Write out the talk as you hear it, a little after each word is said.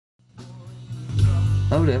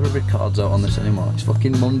Nobody ever records out on this anymore. It's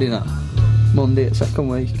fucking Monday now. Monday at second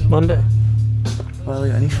week. Monday? Well,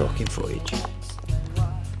 any fucking footage.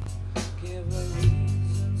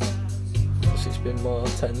 It's been more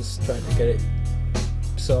tense trying to get it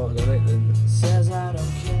sorted on it than...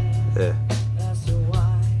 Yeah.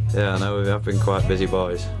 Yeah, I know we have been quite busy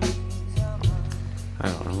boys.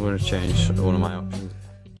 Hang on, I'm going to change one of my options.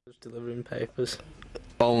 Just delivering papers.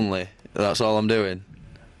 Only. That's all I'm doing.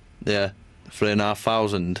 Yeah.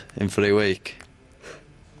 3,500 in 3 weeks.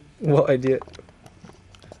 What idiot.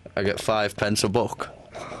 I get 5 pence a book.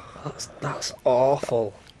 That's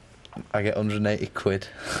awful. I get 180 quid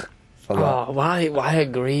for that. Oh, why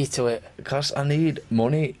agree to it? Because I need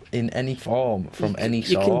money in any form, from any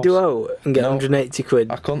source. You can do out and get 180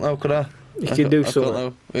 quid. I couldn't though, could I? You can do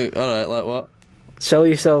something. Alright, like what? Sell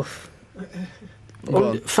yourself. Go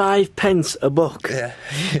on. 5 pence a book. Yeah.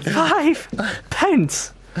 5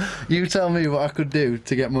 pence? You tell me what I could do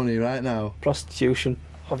to get money right now. Prostitution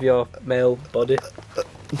of your male body.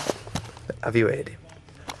 Have you heard him?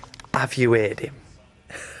 Have you heard him?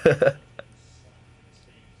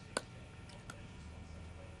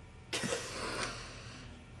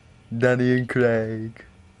 Danny and Craig.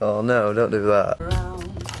 Oh no, don't do that.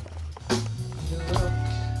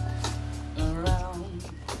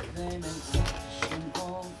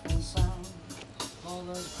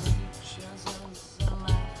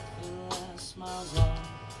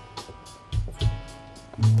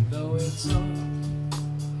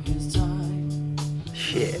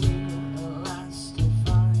 Shit.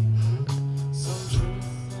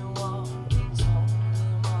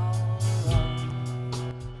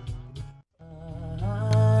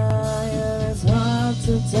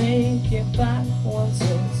 To take it back once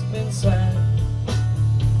it's been said.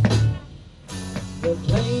 The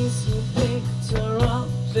place you picked her up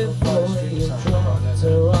before you dropped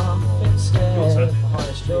her off instead.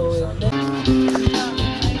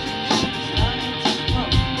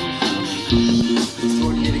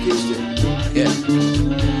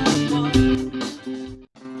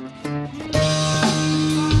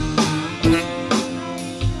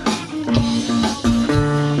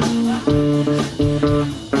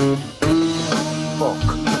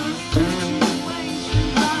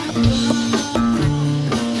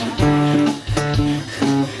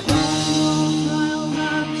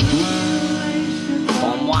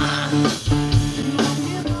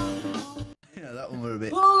 Yeah, that one were a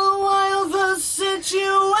bit. All the while the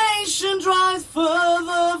situation drives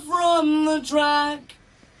further from the track.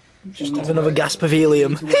 Just have another gasp of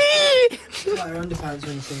helium.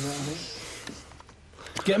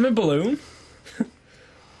 Get him a balloon.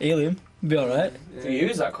 Helium. Be alright. Yeah. We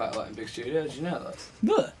use that quite a lot in big studios, did you know that?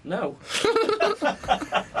 But No.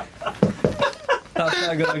 that's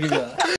not gonna give you that.